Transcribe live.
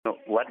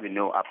What we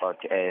know about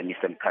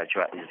Mr.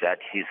 Mkhatshwa is that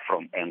he's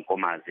from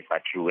Nkomazi,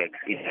 but he works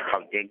in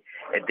Gauteng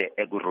at the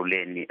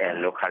Ekurhuleni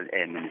local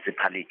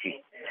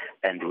municipality.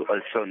 And we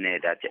also know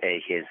that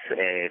he has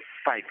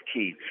 5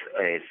 kids.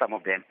 Some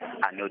of them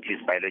are not his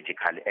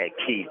biological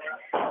kids.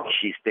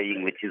 She's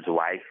staying with his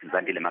wife,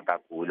 Zandile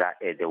Makagula,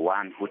 the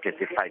one who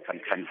testified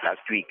sometime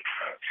last week,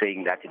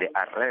 saying that the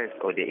arrest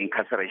or the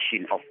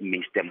incarceration of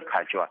Mr.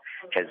 Mkhatshwa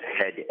has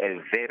had a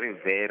very,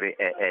 very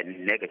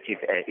negative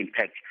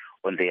impact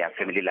on their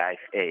family life,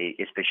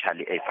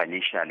 especially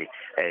financially,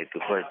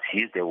 because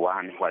he's the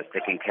one who is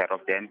taking care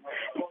of them.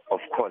 Of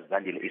course,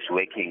 Zandile is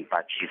working,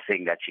 but she's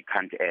saying that she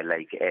can't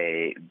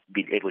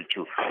be able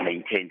to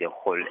maintain the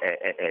whole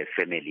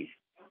family.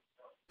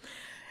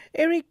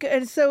 Eric,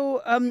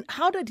 so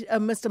how did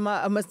Mr.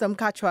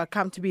 Mkhatshwa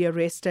come to be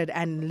arrested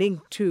and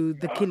linked to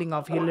the killing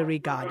of Hillary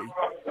Gardee?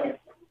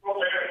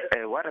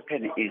 What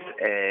happened is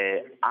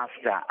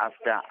after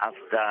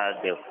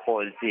the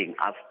whole thing,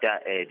 after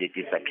the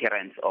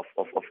disappearance of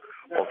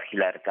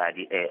Hillary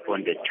Gardee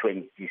on the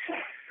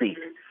 26th,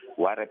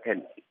 what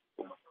happened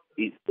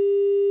is...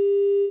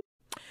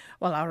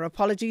 Well, our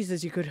apologies,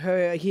 as you could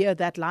hear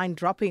that line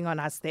dropping on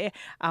us there.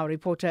 Our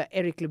reporter,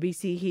 Eric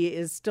Lubisi, he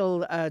is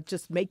still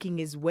just making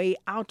his way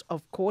out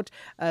of court.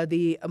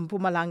 The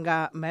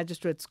Mpumalanga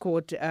Magistrates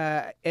Court,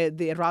 the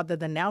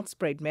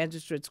Nelspruit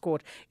Magistrates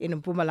Court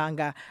in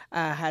Mpumalanga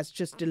has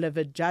just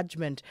delivered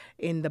judgment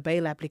in the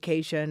bail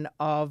application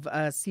of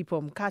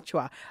Sipho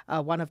Mkhatshwa,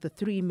 one of the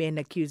 3 men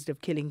accused of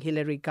killing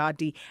Hillary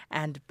Gardee,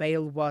 and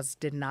bail was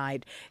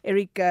denied.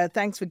 Eric,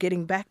 thanks for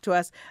getting back to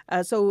us.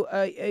 So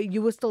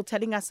you were still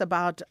telling us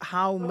about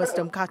how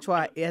Mr.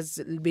 Mkhatshwa has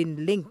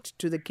been linked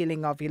to the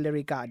killing of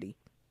Hillary Gardee.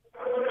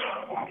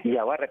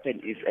 Yeah, what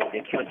happened is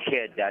the court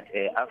heard that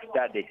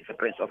after the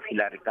disappearance of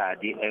Hillary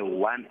Gardee,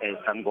 one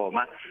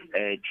Sangoma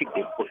took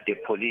the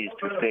police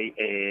to say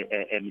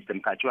Mr.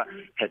 Mkhatshwa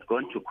had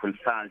gone to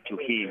consult to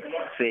him,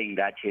 saying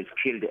that he has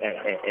killed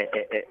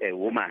a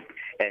woman.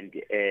 And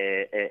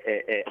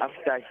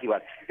after he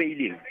was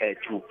failing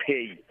to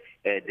pay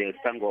the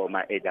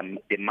Sangoma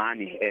the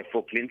money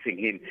for cleansing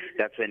him,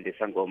 that's when the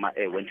Sangoma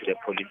went to the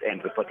police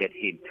and reported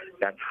him.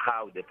 That's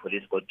how the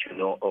police got to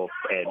know of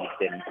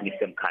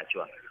Mr.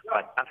 Mkhatshwa.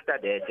 But after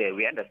that,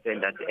 we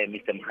understand that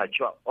Mr.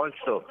 Mkhatshwa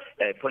also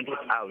pointed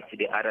out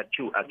the other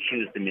 2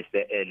 accused,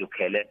 Mr.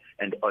 Lukele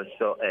and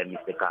also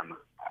Mr. Kama.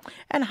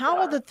 And how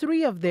are the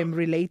 3 of them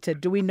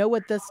related? Do we know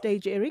at this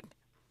stage, Eric?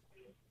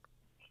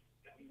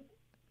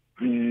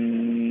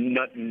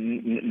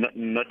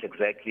 Not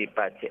exactly,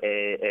 but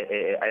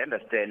I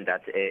understand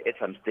that at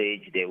some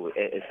stage they were,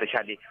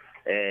 especially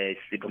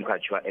Sipho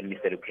Mkhatshwa and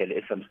Mr. Lukele,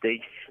 at some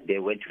stage they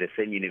went to the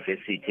same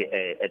university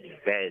at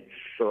Wits,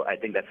 so I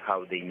think that's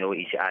how they know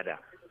each other.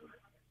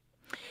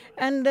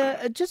 And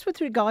just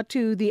with regard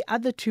to the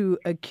other 2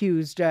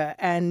 accused,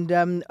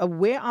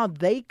 where are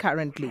they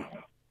currently?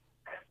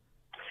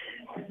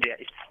 They are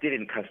still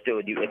in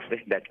custody. You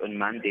expect that on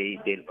Monday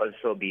they'll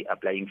also be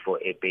applying for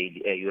a bail.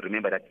 You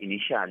remember that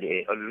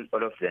initially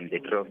all of them, the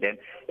 3 of them,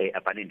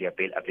 abandoned their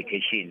bail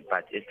application,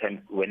 but as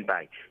time went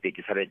by, they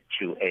decided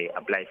to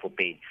apply for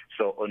bail.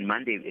 So on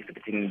Monday, we're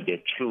expecting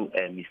the 2,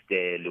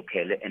 Mr.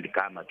 Lukele and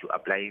Kama, to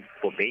apply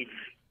for bail.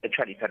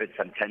 Actually started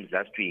sometime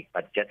last week,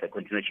 but just a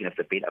continuation of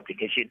the bail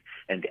application.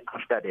 And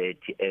after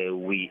that,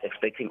 we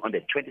expecting on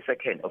the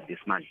 22nd of this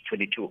month,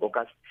 22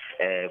 August,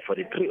 for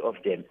the 3 of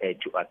them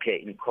to appear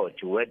in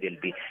court, where they'll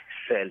be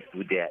served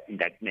with their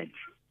indictments.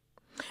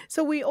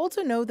 So we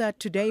also know that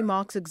today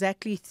marks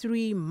exactly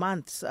 3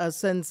 months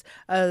since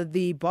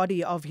the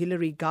body of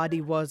Hillary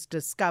Gardee was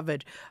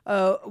discovered.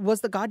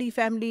 Was the Gardee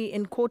family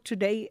in court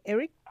today,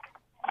 Eric?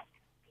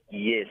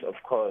 Yes, of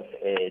course.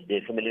 The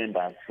family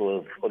members who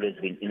have always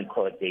been in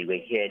court, they were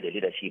here. The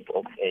leadership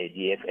of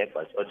the EFF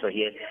was also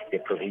here. The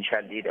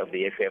provincial leader of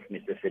the EFF,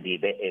 Mr.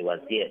 Sedibe, was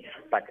here.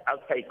 But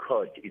outside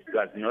court, it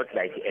was not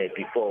like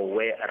before,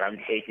 where around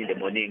 8 in the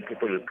morning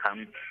people will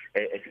come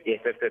as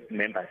EFF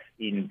members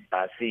in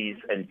buses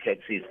and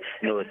taxis.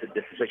 No,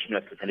 the situation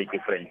was totally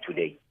different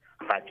today.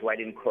 But while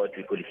in court,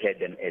 we could hear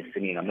them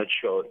singing. I'm not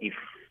sure if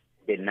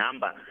the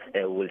number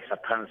will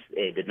surpass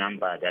the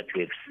number that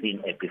we've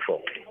seen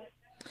before.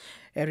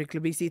 Eric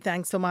Lubisi,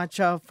 thanks so much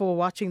for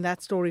watching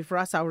that story for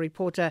us, our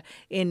reporter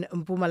in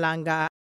Mpumalanga.